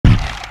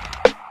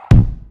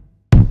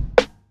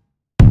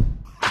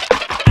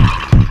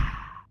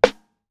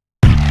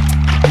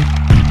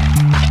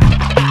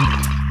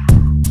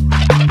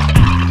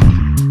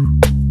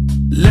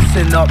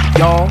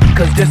y'all,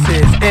 cause this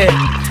is it.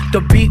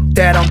 The beat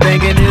that I'm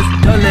banging is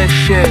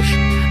delicious.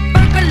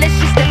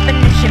 Burgerlicious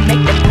definition, make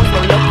them boys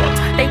go loco.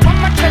 They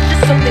want my treasure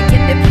so they get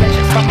their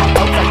pleasures from my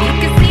local. You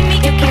can see me,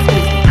 you can't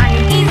squeeze me. I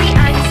ain't easy,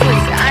 I ain't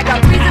squeezy. I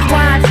got reasons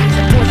why I teach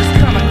them boys just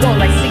come and go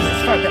like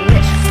Caesar's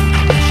Burgerlicious.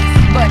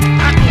 But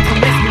I ain't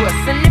promiscuous,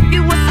 and if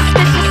you were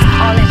suspicious,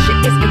 all that shit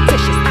is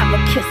fictitious. I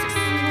love kisses.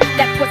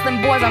 That puts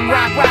them boys on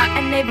rock,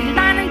 and they be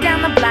lining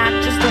down the block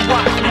just to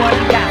watch what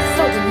I got.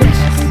 So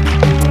delicious.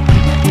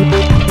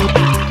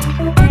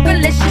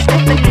 Burgerlicious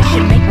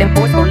definition, make them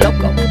boys go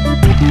loco.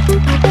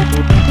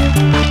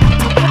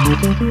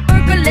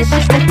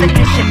 Burgerlicious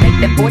definition, make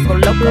them boys go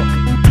loco.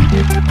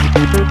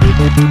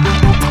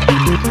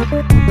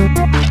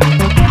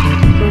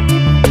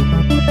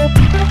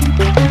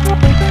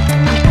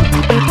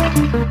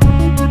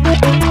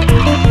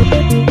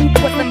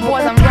 Put them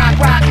boys on rock,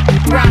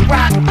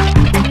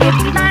 and they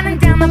be lining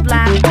down the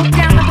block,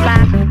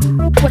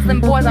 Put them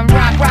boys on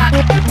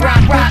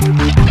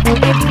rock.